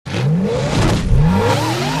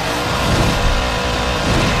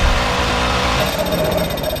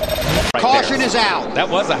out. That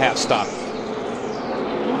was a half stop.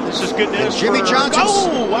 This is good news. Jimmy Johnson.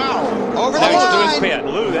 Oh, wow. Over the line. Pit.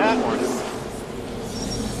 Blew that one.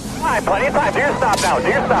 All right, plenty of time. Do your stop now. Do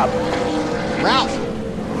your stop. Ralph.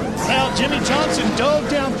 Well, Jimmy Johnson dove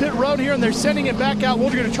down pit road here, and they're sending it back out.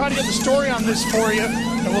 We're going to try to get the story on this for you,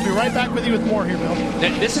 and we'll be right back with you with more here, Bill.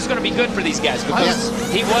 This is going to be good for these guys because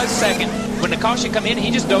he was second. When the caution come in,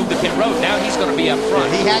 he just dove the pit road. Now he's going to be up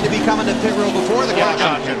front. He had to be coming to pit road before the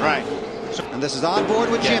Caution, right. And this is on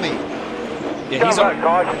board with Jimmy. Yeah,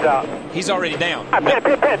 he's already down. Pit.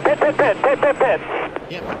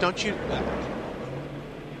 Yeah, but don't you...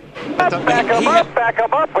 Back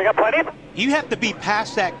him up. We got plenty. You have to be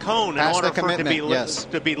past that cone in order for it to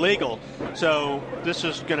be legal. So this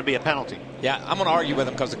is going to be a penalty. Yeah, I'm going to argue with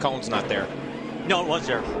him because the cone's not there. No, it was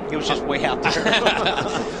there. It was just way out there.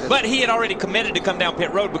 But he had already committed to come down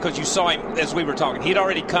pit road because you saw him as we were talking. He'd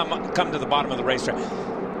already come to the bottom of the racetrack,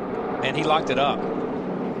 and he locked it up.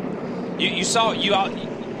 You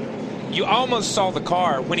almost saw the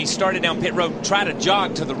car when he started down pit road try to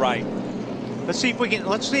jog to the right. Let's see if we can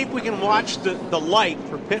watch the light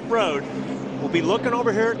for pit road. We'll be looking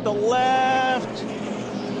over here at the left.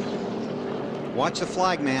 Watch the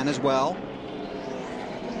flag man as well.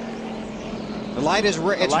 The light is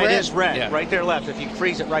red. The light is red. Yeah. Right there left. If you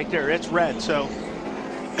freeze it right there, it's red. So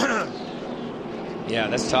yeah,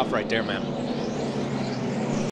 that's tough right there, man.